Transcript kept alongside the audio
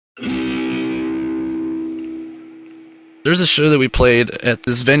There's a show that we played at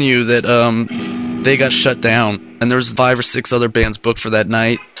this venue that they got shut down, and there was 5 or 6 other bands booked for that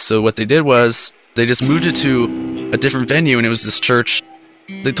night. So what they did was they just moved it to a different venue, and it was this church.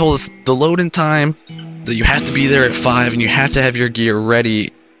 They told us the load-in time, that you had to be there at 5 and you had to have your gear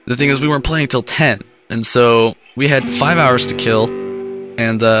ready. The thing is, we weren't playing till 10, and so we had 5 hours to kill.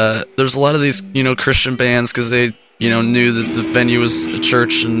 And there's a lot of these, Christian bands, because they, knew that the venue was a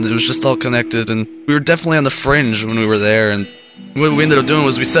church, and it was just all connected. And we were definitely on the fringe when we were there. And what we ended up doing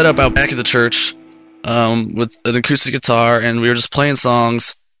was we set up out back at the church with an acoustic guitar, and we were just playing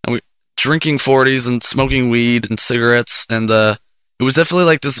songs, and we drinking 40s and smoking weed and cigarettes. And it was definitely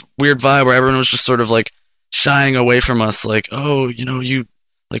like this weird vibe where everyone was just sort of like shying away from us, like, oh, you,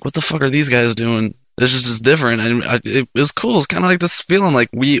 like, what the fuck are these guys doing? This is just different, and it was cool. It's kind of like this feeling like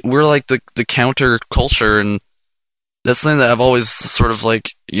we're like the counter culture, and that's something that I've always sort of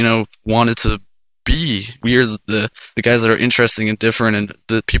like, wanted to be. We're the guys that are interesting and different, and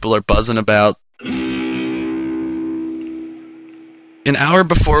that people are buzzing about. An hour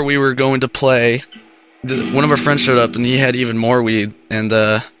before we were going to play, one of our friends showed up, and he had even more weed, and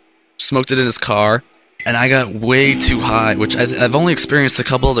smoked it in his car, and I got way too high, which I've only experienced a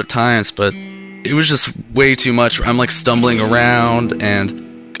couple other times, but it was just way too much. I'm like stumbling around,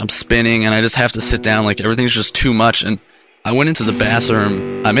 and I'm spinning, and I just have to sit down. Like, everything's just too much. And I went into the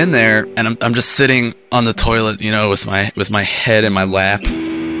bathroom. I'm in there, and I'm just sitting on the toilet, with my head in my lap,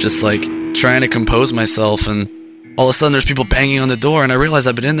 just like trying to compose myself. And all of a sudden, there's people banging on the door, and I realized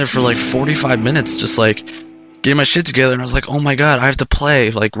I've been in there for like 45 minutes, just like getting my shit together. And I was like, oh my god, I have to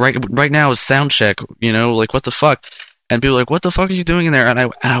play. Like right now is sound check. Like, what the fuck? And people are like, what the fuck are you doing in there?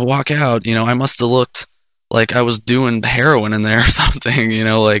 And I walk out, I must have looked like I was doing heroin in there or something,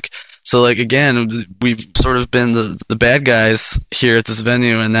 So, like, again, we've sort of been the bad guys here at this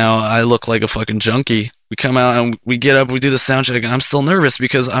venue, and now I look like a fucking junkie. We come out and we get up, we do the sound check, and I'm still nervous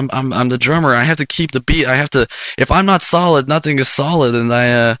because I'm the drummer. I have to keep the beat. I have to, if I'm not solid, nothing is solid. And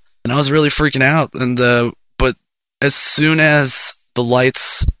I was really freaking out. And, but as soon as the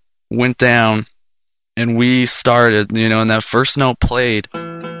lights went down, and we started, and that first note played,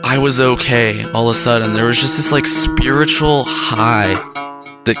 I was okay. All of a sudden, there was just this like spiritual high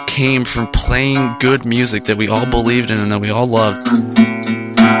that came from playing good music that we all believed in and that we all loved.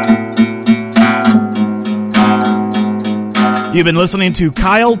 You've been listening to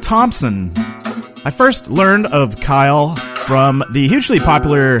Kyle Thompson. I first learned of Kyle from the hugely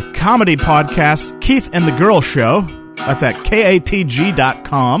popular comedy podcast Keith and the Girl Show. That's at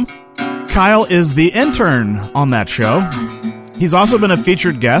katg.com. Kyle is the intern on that show. He's also been a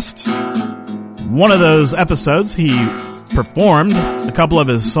featured guest. One of those episodes, he performed a couple of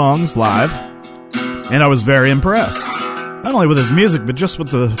his songs live, and I was very impressed. Not only with his music, but just with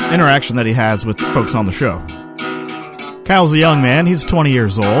the interaction that he has with folks on the show. Kyle's a young man. He's 20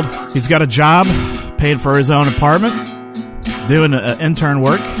 years old. He's got a job, paid for his own apartment, doing intern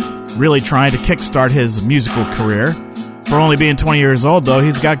work, really trying to kickstart his musical career. For only being 20 years old, though,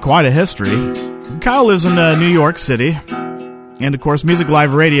 he's got quite a history. Kyle lives in New York City. And, of course, Music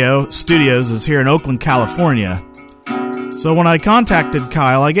Live Radio Studios is here in Oakland, California. So when I contacted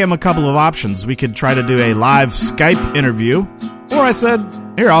Kyle, I gave him a couple of options. We could try to do a live Skype interview. Or I said,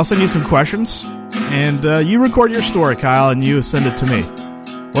 here, I'll send you some questions. And you record your story, Kyle, and you send it to me.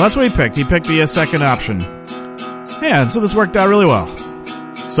 Well, that's what he picked. He picked the second option. Yeah, and so this worked out really well.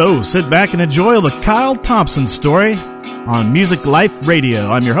 So sit back and enjoy the Kyle Thompson story on Music Life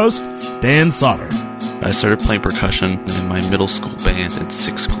Radio. I'm your host, Dan Sauter. I started playing percussion in my middle school band in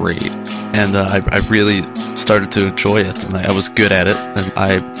 6th grade, and I really started to enjoy it, and I was good at it, and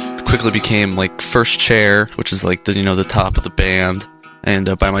I quickly became like first chair, which is like the top of the band,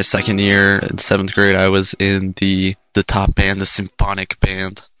 and by my second year in 7th grade, I was in the top band, the symphonic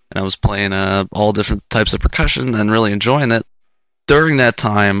band, and I was playing all different types of percussion and really enjoying it. During that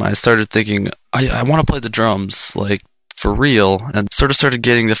time, I started thinking, I want to play the drums, like, for real, and sort of started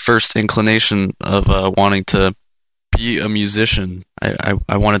getting the first inclination of wanting to be a musician. I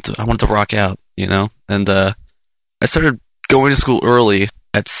wanted to rock out, and I started going to school early.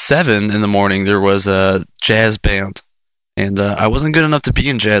 At 7 in the morning, there was a jazz band, and I wasn't good enough to be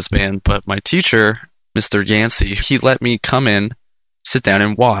in jazz band, but my teacher, Mr. Yancey, he let me come in, sit down,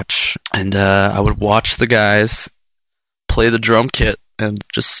 and watch, and I would watch the guys play the drum kit and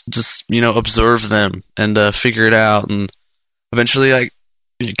just observe them and figure it out. And eventually I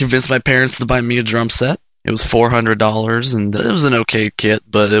convinced my parents to buy me a drum set. It was $400, and it was an okay kit,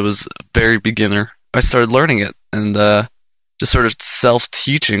 but it was very beginner. I started learning it and just sort of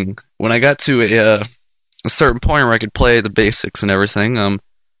self-teaching. When I got to a certain point where I could play the basics and everything,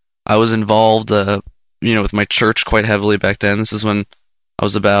 I was involved, with my church quite heavily back then. This is when I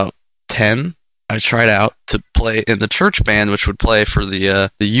was about 10. I tried out to play in the church band, which would play for the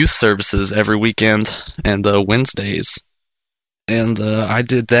youth services every weekend and Wednesdays. And I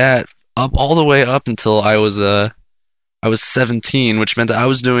did that up all the way up until I was 17, which meant that I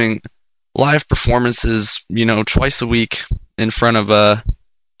was doing live performances, twice a week in front of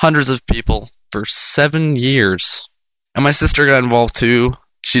hundreds of people for 7 years. And my sister got involved too.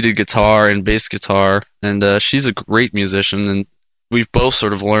 She did guitar and bass guitar, and she's a great musician, and we've both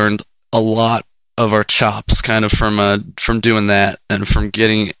sort of learned a lot of our chops kind of from doing that, and from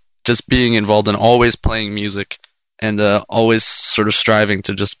being involved in always playing music, and always sort of striving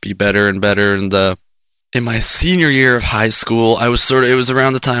to just be better and better. And in my senior year of high school, it was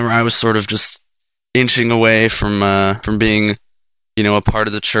around the time where I was sort of just inching away from being, a part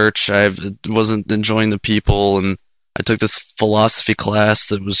of the church. I wasn't enjoying the people, and I took this philosophy class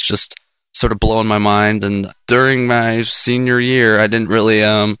that was just sort of blowing my mind. And during my senior year, I didn't really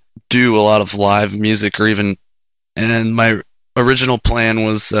do a lot of live music and my original plan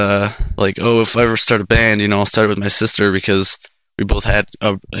was if I ever start a band, I'll start it with my sister, because we both had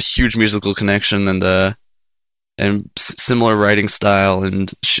a huge musical connection and similar writing style, and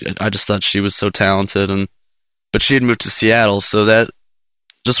I just thought she was so talented, but she had moved to Seattle, so that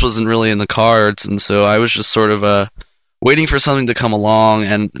just wasn't really in the cards. And so I was just sort of waiting for something to come along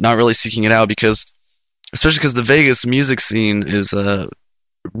and not really seeking it out, especially because the Vegas music scene is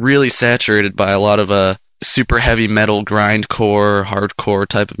really saturated by a lot of super heavy metal, grindcore, hardcore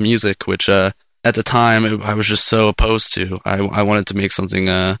type of music, which at the time I was just so opposed to. I wanted to make something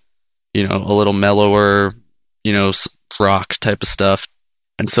a little mellower, rock type of stuff.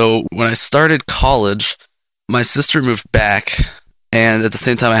 And so when I started college, my sister moved back, and at the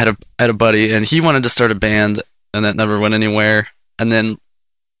same time I had a buddy, and he wanted to start a band, and that never went anywhere. And then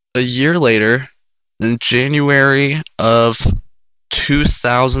a year later, in January of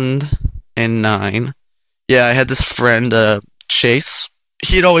 2009, I had this friend, Chase.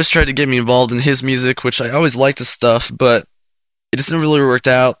 He'd always tried to get me involved in his music, which I always liked his stuff, but it just never really worked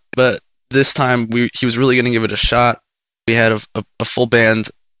out. But this time, he was really going to give it a shot. We had a full band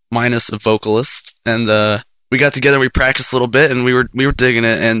minus a vocalist, and we got together, we practiced a little bit, and we were digging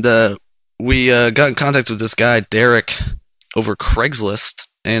it. And we got in contact with this guy, Derek, over Craigslist,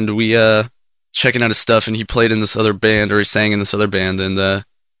 and we checking out his stuff, and he played in this other band, or he sang in this other band, and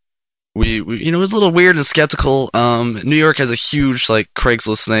we it was a little weird and skeptical. New York has a huge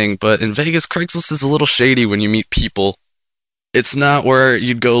Craigslist thing, but in Vegas, Craigslist is a little shady when you meet people. It's not where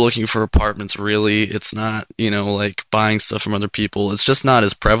you'd go looking for apartments, really. It's not, buying stuff from other people. It's just not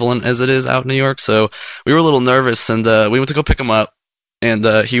as prevalent as it is out in New York. So we were a little nervous, and we went to go pick him up, and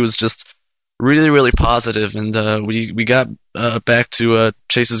he was just really, really positive. And we got back to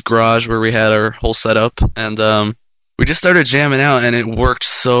Chase's garage where we had our whole setup, and we just started jamming out, and it worked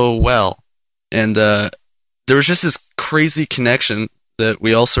so well. And there was just this crazy connection that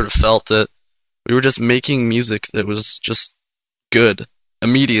we all sort of felt, that we were just making music that was just good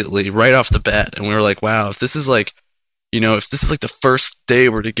immediately, right off the bat. And we were like, wow, if this is the first day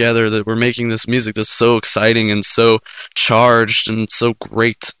we're together, that we're making this music that's so exciting and so charged and so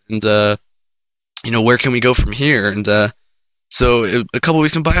great, and where can we go from here? And so a couple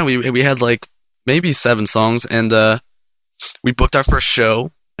weeks went by, and we had maybe 7 songs, and we booked our first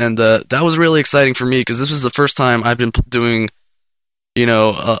show, and that was really exciting for me, because this was the first time I've been doing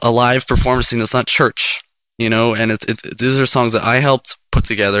a live performance scene that's not church. And these are songs that I helped put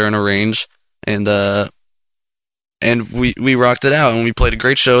together and arrange, and we rocked it out, and we played a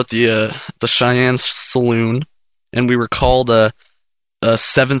great show at the Cheyenne Saloon, and we were called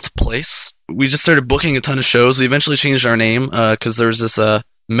Seventh Place. We just started booking a ton of shows. We eventually changed our name because there was this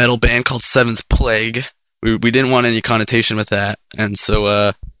metal band called Seventh Plague. We didn't want any connotation with that, and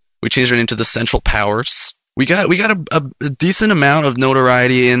so we changed our name to the Central Powers. We got a decent amount of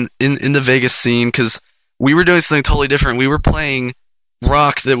notoriety in the Vegas scene, because we were doing something totally different. We were playing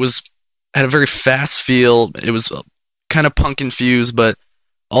rock that had a very fast feel. It was kind of punk infused, but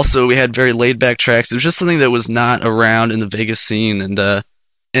also we had very laid back tracks. It was just something that was not around in the Vegas scene, and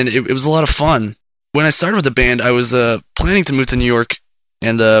it was a lot of fun. When I started with the band, I was planning to move to New York,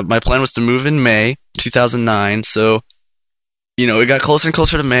 and my plan was to move in May 2009. So it got closer and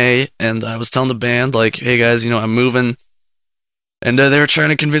closer to May, and I was telling the band, hey guys, I'm moving. And they were trying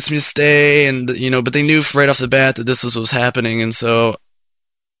to convince me to stay, and but they knew right off the bat that this was what was happening, and so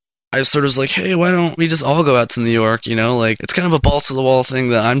I sort of was like, hey, why don't we just all go out to New York? It's kind of a balls to the wall thing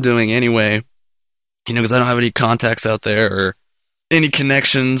that I'm doing anyway, because I don't have any contacts out there or any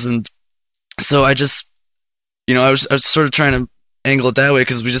connections, and so I just, I was sort of trying to angle it that way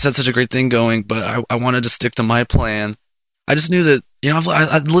because we just had such a great thing going, but I wanted to stick to my plan. I just knew that,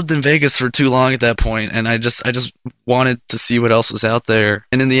 I'd lived in Vegas for too long at that point, and I just wanted to see what else was out there.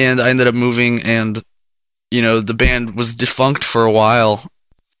 And in the end, I ended up moving, and, the band was defunct for a while,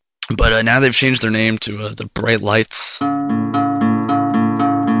 but now they've changed their name to the Bright Lights.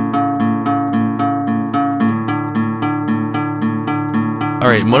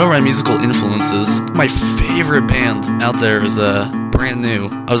 Alright, what are my musical influences? My favorite band out there is Brand New.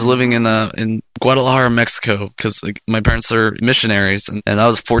 I was living in Guadalajara, Mexico, because my parents are missionaries, and I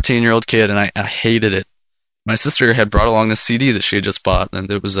was a 14-year-old kid, and I hated it. My sister had brought along a CD that she had just bought,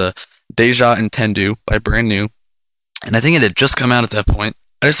 and it was a Deja Entendu by Brand New, and I think it had just come out at that point.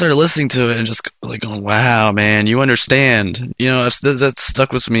 I just started listening to it and just going, wow, man, you understand. That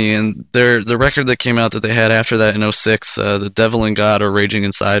stuck with me. And the record that came out that they had after that in 2006, The Devil and God Are Raging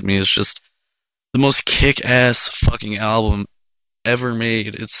Inside Me, is just the most kick-ass fucking album ever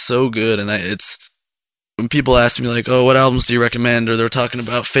made. It's so good. And when people ask me, like, oh, what albums do you recommend? Or they're talking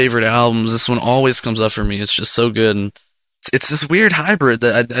about favorite albums, this one always comes up for me. It's just so good. And it's this weird hybrid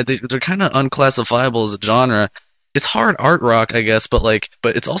that I think they're kind of unclassifiable as a genre. It's hard art rock, I guess, but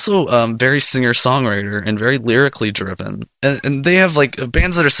it's also very singer-songwriter and very lyrically driven. And they have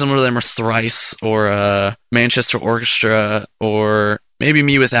bands that are similar to them are Thrice or Manchester Orchestra or maybe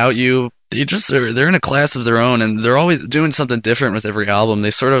Me Without You. They're in a class of their own, and they're always doing something different with every album.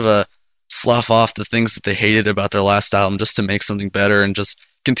 They sort of slough off the things that they hated about their last album just to make something better and just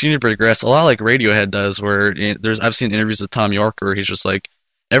continue to progress. A lot like Radiohead does, where I've seen interviews with Tom York where he's just like,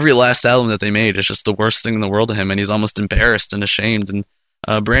 every last album that they made is just the worst thing in the world to him, and he's almost embarrassed and ashamed.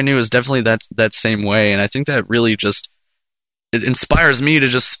 And Brand New is definitely that same way, and I think that really it inspires me to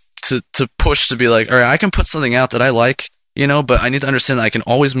just to push to be like, all right, I can put something out that I like, but I need to understand that I can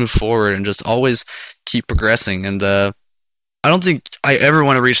always move forward and just always keep progressing. And I don't think I ever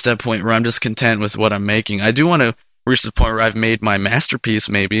want to reach that point where I'm just content with what I'm making. I do want to reach the point where I've made my masterpiece,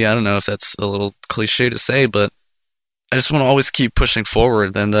 maybe. I don't know if that's a little cliche to say, but I just want to always keep pushing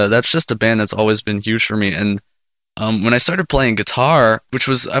forward, and that's just a band that's always been huge for me. And when I started playing guitar,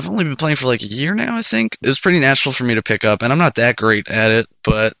 I've only been playing for a year now, I think, it was pretty natural for me to pick up, and I'm not that great at it,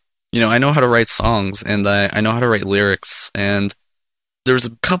 but, I know how to write songs, and I know how to write lyrics, and there was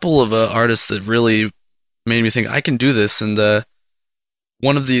a couple of artists that really made me think, I can do this, and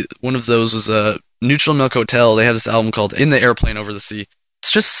one of those was Neutral Milk Hotel. They had this album called In the Airplane Over the Sea.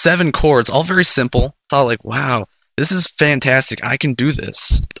 It's just 7 chords, all very simple. It's all wow, this is fantastic. I can do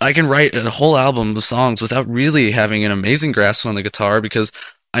this. I can write a whole album of songs without really having an amazing grasp on the guitar because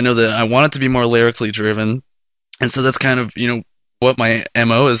I know that I want it to be more lyrically driven. And so that's kind of, what my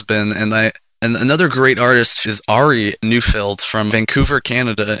MO has been. And another great artist is Ari Neufeld from Vancouver,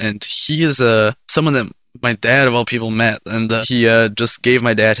 Canada. And he is someone that my dad, of all people, met. And he just gave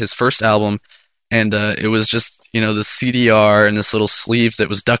my dad his first album. And it was just, the CDR and this little sleeve that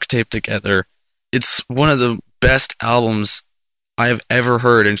was duct taped together. It's one of the best albums I have ever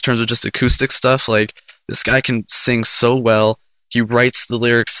heard in terms of just acoustic stuff. This guy can sing so well, he writes the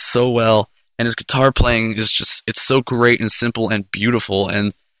lyrics so well, and his guitar playing is just, it's so great and simple and beautiful,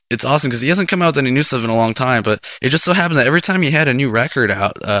 and it's awesome because he hasn't come out with any new stuff in a long time, but it just so happened that every time he had a new record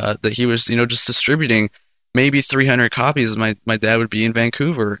out, that he was, just distributing maybe 300 copies, my dad would be in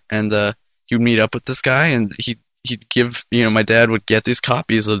Vancouver, and he would meet up with this guy, and he'd give, my dad would get these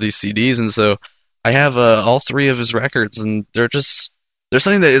copies of these CDs, and so I have all 3 of his records, and they're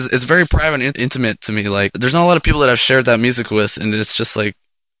something that is very private and intimate to me. There's not a lot of people that I've shared that music with, and it's just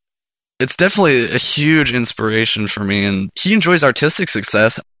it's definitely a huge inspiration for me. And he enjoys artistic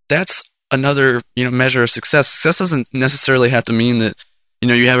success. That's another, measure of success. Success doesn't necessarily have to mean that,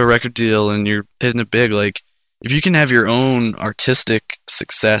 you have a record deal and you're hitting it big. If you can have your own artistic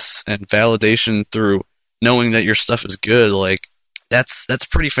success and validation through knowing that your stuff is good, that's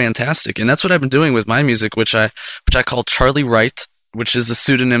pretty fantastic. And that's what I've been doing with my music, which I call Charlie Wright, which is a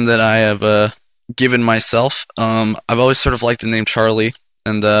pseudonym that I have given myself. I've always sort of liked the name Charlie,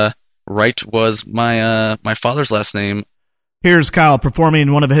 and Wright was my father's last name. Here's Kyle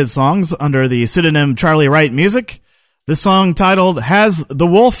performing one of his songs under the pseudonym Charlie Wright Music. This song titled Has the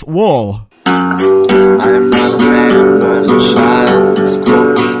Wolf Wool. I am not a man, but a child. It's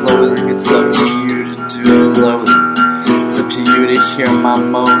cold clothing. It's up to you to do the loading. It's up to you to hear my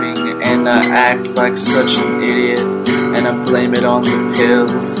moaning, and I act like such an idiot, and I blame it on the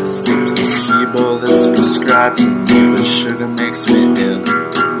pills. It's the placebo that's prescribed to me, but sugar makes me ill.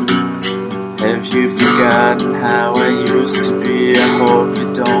 Have you forgotten how I used to be? I hope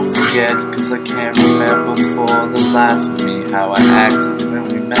you don't forget, cause I can't remember for the life of me how I acted when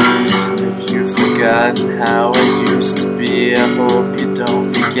we met. Have you forgotten forgotten how I used to be. I hope you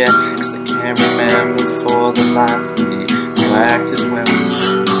don't forget, 'cause I can't remember for the life of me who acted when we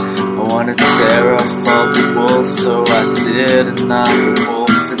met. I wanted to tear off all the walls, so I did, and I'm a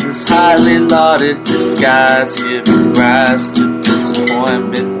wolf in this highly lauded disguise, giving rise to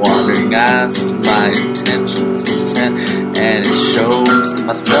disappointment, wandering eyes to my intentions intent, and it shows in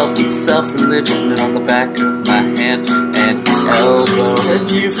myself and self-religion on the back of my hand and elbow.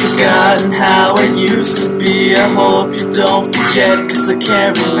 Have you forgotten how I used to be? I hope you don't forget, 'cause I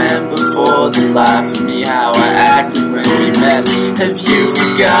can't remember for the life of me how I acted when we met. Have you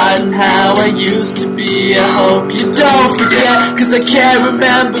forgotten how I used to be? I hope you don't forget, 'cause I can't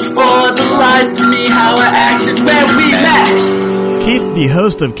remember for the life of me how I acted when we met. Keith, the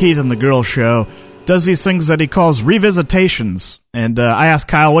host of Keith and the Girl Show, does these things that he calls revisitations. And I asked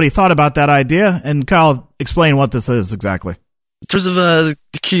Kyle what he thought about that idea, and Kyle explained what this is exactly. In terms of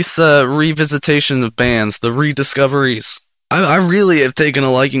Keith's revisitation of bands, the rediscoveries, I really have taken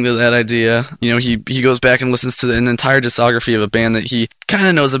a liking to that idea. You know, he goes back and listens to an entire discography of a band that he kind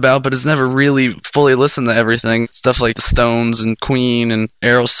of knows about, but has never really fully listened to everything. Stuff like the Stones and Queen and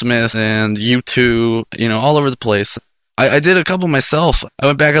Aerosmith and U2, you know, all over the place. I did a couple myself. I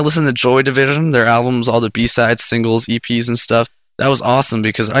went back and listened to Joy Division, their albums, all the B-sides, singles, EPs and stuff. That was awesome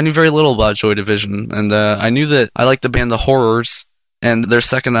because I knew very little about Joy Division, and I knew that I liked the band The Horrors, and their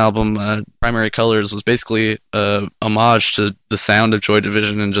second album, Primary Colors, was basically a homage to the sound of Joy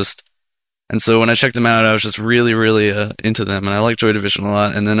Division, and so when I checked them out, I was just really, really into them, and I like Joy Division a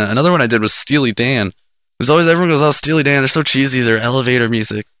lot. And then another one I did was Steely Dan. There's always, everyone goes, oh, Steely Dan, they're so cheesy, they're elevator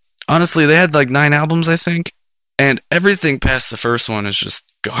music. Honestly, they had like 9 albums, I think. And everything past the first one is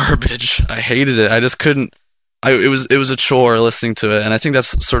just garbage. I hated it. I just couldn't. It was a chore listening to it, and I think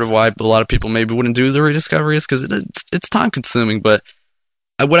that's sort of why a lot of people maybe wouldn't do the rediscoveries, because it's time consuming. But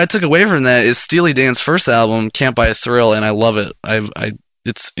what I took away from that is Steely Dan's first album, Can't Buy a Thrill, and I love it.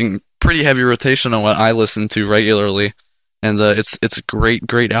 It's in pretty heavy rotation on what I listen to regularly, and it's a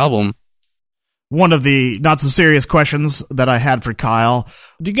great album. One of the not-so-serious questions that I had for Kyle,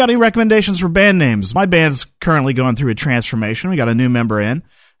 do you got any recommendations for band names? My band's currently going through a transformation. We got a new member in,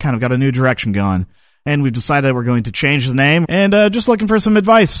 kind of got a new direction going, and we've decided we're going to change the name, and just looking for some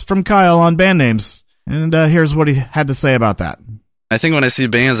advice from Kyle on band names. And here's what he had to say about that. I think when I see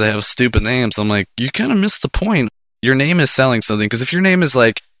bands that have stupid names, I'm like, you kind of missed the point. Your name is selling something, because if your name is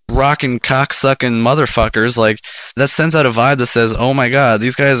like Rockin' Cocksuckin' Motherfuckers, like, that sends out a vibe that says, oh my god,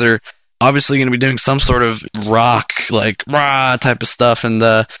 these guys are obviously going to be doing some sort of rock, like, rah type of stuff, and,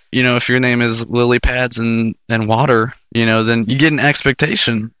 you know, if your name is Lily Pads and Water, you know, then you get an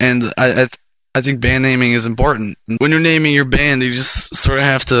expectation, and I think band naming is important. When you're naming your band, you just sort of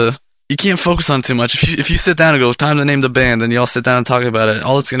have to, you can't focus on too much. If you sit down and go, time to name the band, then you all sit down and talk about it,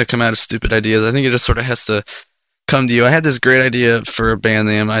 all it's going to come out is stupid ideas. I think it just sort of has to come to you. I had this great idea for a band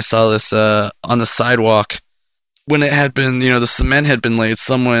name. I saw this on the sidewalk when it had been, you know, the cement had been laid.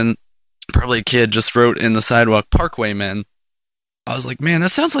 Someone, probably a kid, just wrote in the sidewalk, Parkway Men. I was like, man, that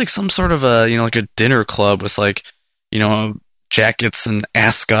sounds like some sort of a, you know, like a dinner club with, like, you know, jackets and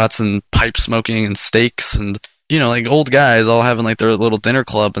ascots and pipe smoking and steaks and, you know, like old guys all having like their little dinner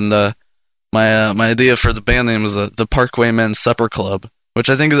club. And my idea for the band name was the Parkway Men Supper Club, which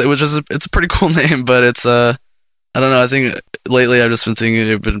I think it's a pretty cool name, but it's I don't know. I think lately I've just been thinking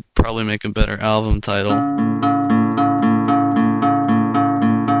it would probably make a better album title.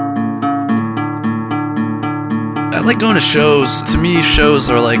 I like going to shows. To me, shows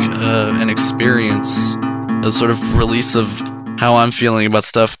are like an experience, a sort of release of how I'm feeling about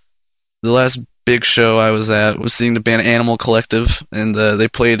stuff. The last big show I was at was seeing the band Animal Collective, and they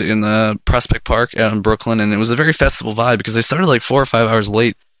played in Prospect Park out in Brooklyn, and it was a very festival vibe because they started like 4 or 5 hours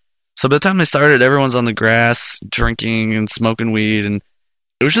late. So by the time they started, everyone's on the grass, drinking and smoking weed, and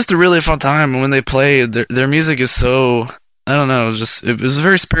it was just a really fun time. And when they played, their music is so, I don't know, it was a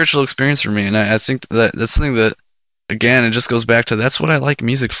very spiritual experience for me, and I think that's something that, again, it just goes back to, that's what I like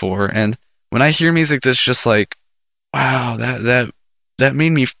music for. And when I hear music that's just like, wow, that made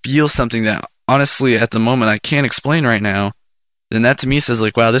me feel something that honestly at the moment I can't explain right now, then that to me says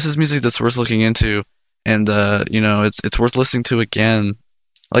like, wow, this is music that's worth looking into, and you know, it's worth listening to again.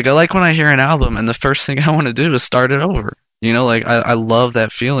 Like, I like when I hear an album and the first thing I want to do is start it over. You know, like, I love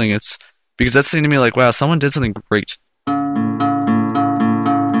that feeling. It's because that's saying to me like, wow, someone did something great.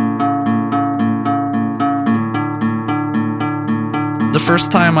 The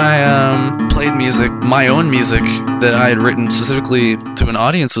first time I played music, my own music that I had written specifically to an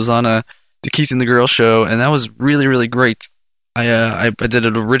audience, was on the Keith and the Girl Show, and that was really, really great. I did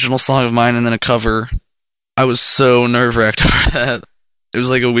an original song of mine and then a cover. I was so nerve-wracked over that. it was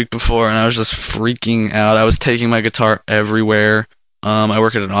like a week before, and I was just freaking out. I was taking my guitar everywhere. I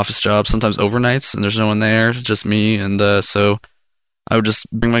work at an office job, sometimes overnights, and there's no one there, just me, and so I would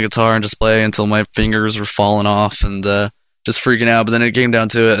just bring my guitar and just play until my fingers were falling off and just freaking out. But then it came down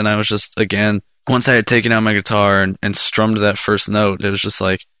to it, and I was just, again, once I had taken out my guitar and strummed that first note, it was just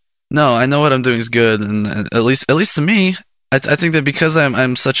like, no, I know what I'm doing is good, and at least to me, I think that because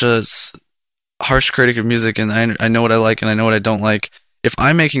I'm such a harsh critic of music, and I know what I like and I know what I don't like, if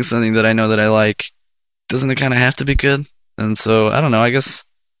I'm making something that I know that I like, doesn't it kind of have to be good? And so, I don't know, I guess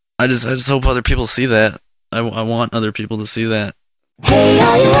I just hope other people see that. I want other people to see that.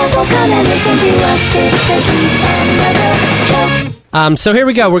 So here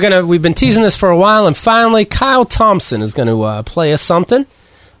we go. We've been teasing this for a while, and finally, Kyle Thompson is going to play us something.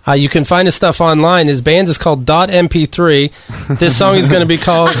 You can find his stuff online. His band is called .mp3. This song he's going to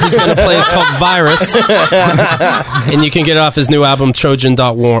play is called Virus. And you can get it off his new album,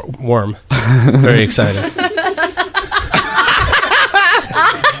 Trojan.worm. Very excited.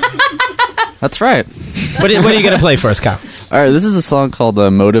 That's right. What are you going to play for us, Kyle? All right, this is a song called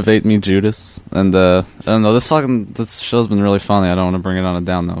 "Motivate Me, Judas," and I don't know. This show's been really funny. I don't want to bring it on a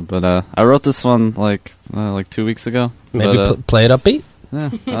down though, but I wrote this one like 2 weeks ago. Maybe play it upbeat. Yeah,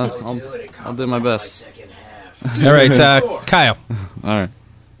 I'll do my best. All right, Kyle. All right.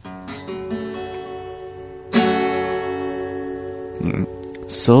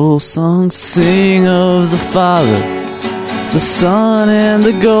 Soul songs sing of the Father, the Son, and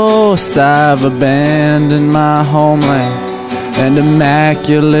the Ghost. I've abandoned my homeland and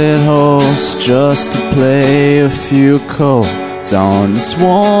immaculate host just to play a few chords on this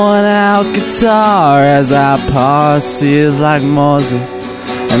worn-out guitar as I part seas like Moses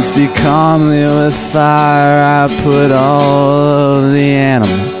and speak calmly with fire. I put all of the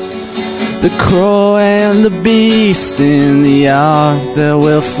animals, the crow and the beast, in the ark that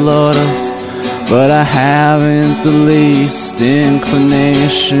will float us, but I haven't the least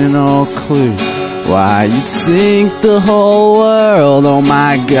inclination or clue why you'd sink the whole world. Oh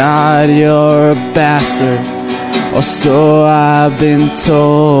my God, you're a bastard, or so I've been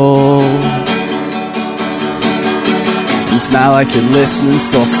told. It's not like you're listening,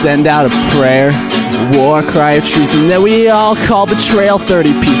 so I'll send out a prayer, a war cry of treason that we all call betrayal.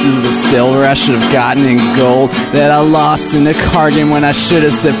 30 pieces of silver I should have gotten in gold that I lost in a card game when I should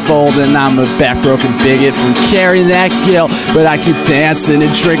have said fold. And I'm a backbroken bigot from carrying that guilt, but I keep dancing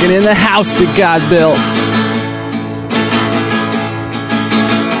and drinking in the house that God built.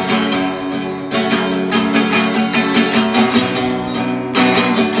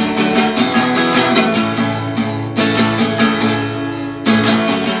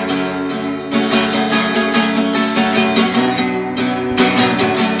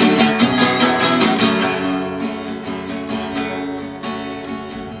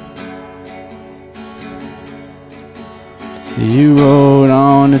 You rode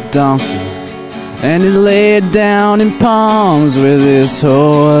on a donkey, and he laid down in palms with his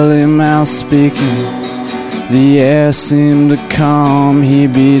holy mouth speaking. The air seemed to calm, he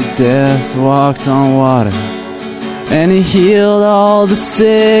beat death, walked on water, and he healed all the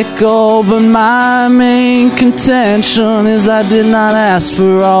sick. Oh, but my main contention is I did not ask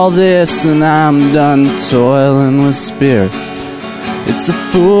for all this, and I'm done toiling with spirits. It's a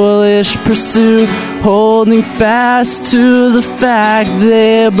foolish pursuit, holding fast to the fact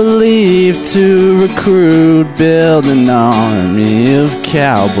they believe to recruit, build an army of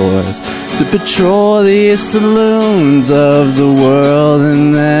cowboys to patrol the saloons of the world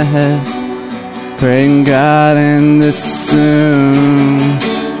in their head, praying God end this soon.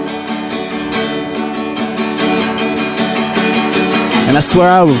 And I swear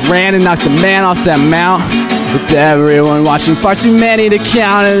I ran and knocked the man off that mount, with everyone watching, far too many to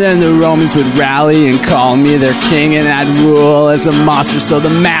count. And then the Romans would rally and call me their king, and I'd rule as a monster so the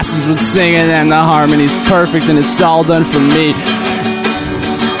masses would sing. And then the harmony's perfect and it's all done for me.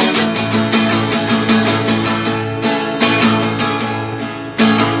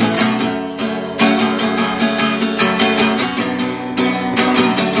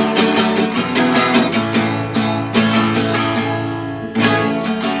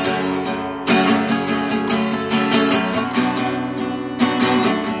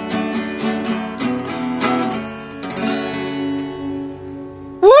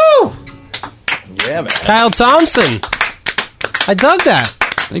 Kyle Thompson. I dug that.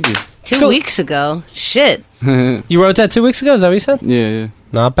 Thank you. 2 weeks ago. Shit. You wrote that 2 weeks ago? Is that what you said? Yeah.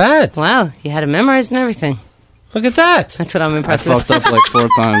 Not bad. Wow. You had it memorized and everything. Look at that. That's what I'm I impressed with. fucked up like 4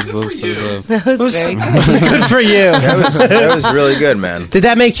 times. That was pretty good. That was very good. Good for you. That was really good, man. Did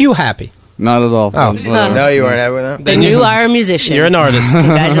that make you happy? Not at all. Oh. No, you weren't having that? Then you are a musician. You're an artist.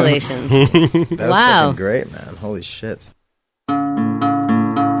 Congratulations. That was Wow. fucking great, man. Holy shit.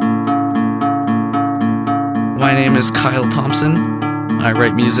 My name is Kyle Thompson. I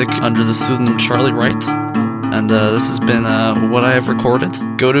write music under the pseudonym Charlie Wright. And this has been what I have recorded.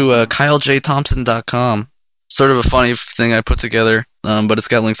 Go to KyleJThompson.com. Sort of a funny thing I put together, but it's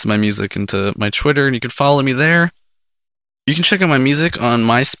got links to my music and to my Twitter, and you can follow me there. You can check out my music on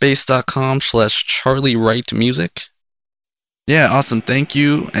myspace.com/Charlie Wright Music. Yeah, awesome. Thank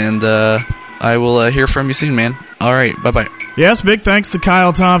you, and I will hear from you soon, man. All right, bye-bye. Yes, big thanks to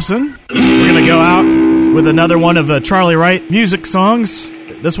Kyle Thompson. We're going to go out with another one of the Charlie Wright music songs.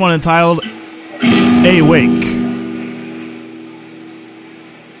 This one entitled Awake.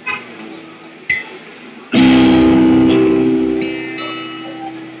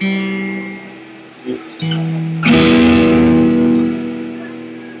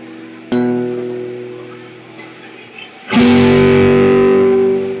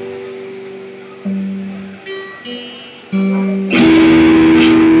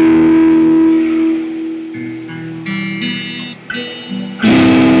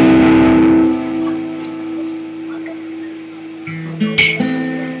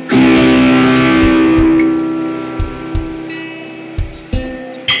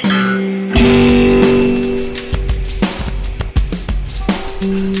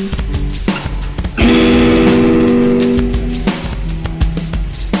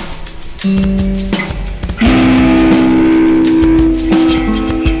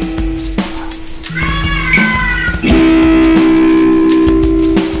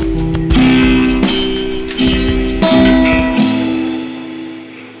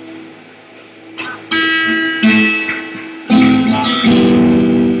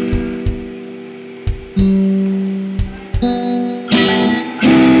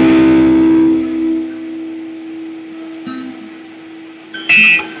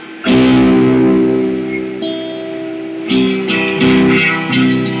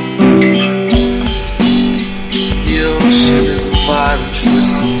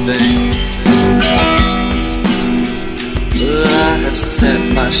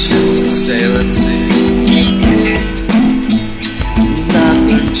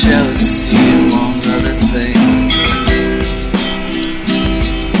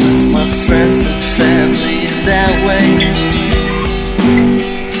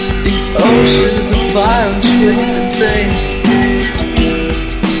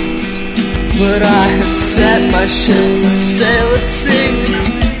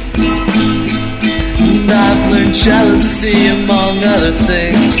 Jealousy among other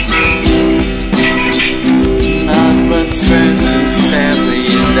things. Not my friends and family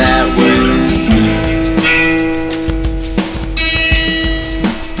in that way.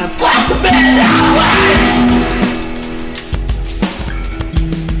 I've got to be that way.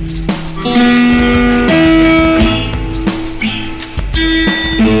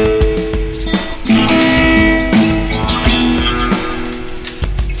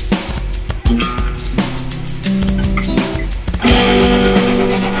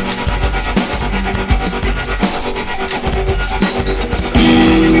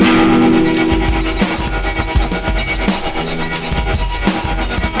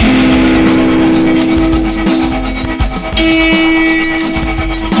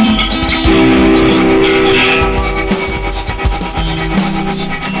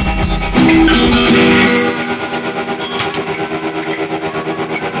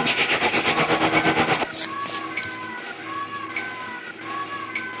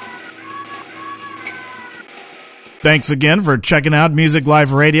 Thanks again for checking out Music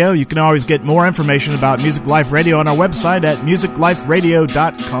Life Radio. You can always get more information about Music Life Radio on our website at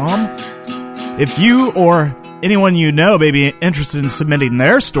musicliferadio.com. If you or anyone you know may be interested in submitting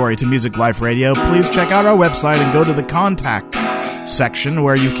their story to Music Life Radio, please check out our website and go to the contact section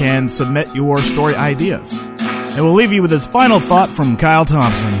where you can submit your story ideas. And we'll leave you with this final thought from Kyle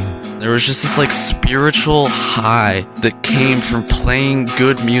Thompson. There was just this like spiritual high that came from playing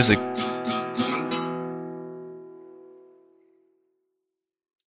good music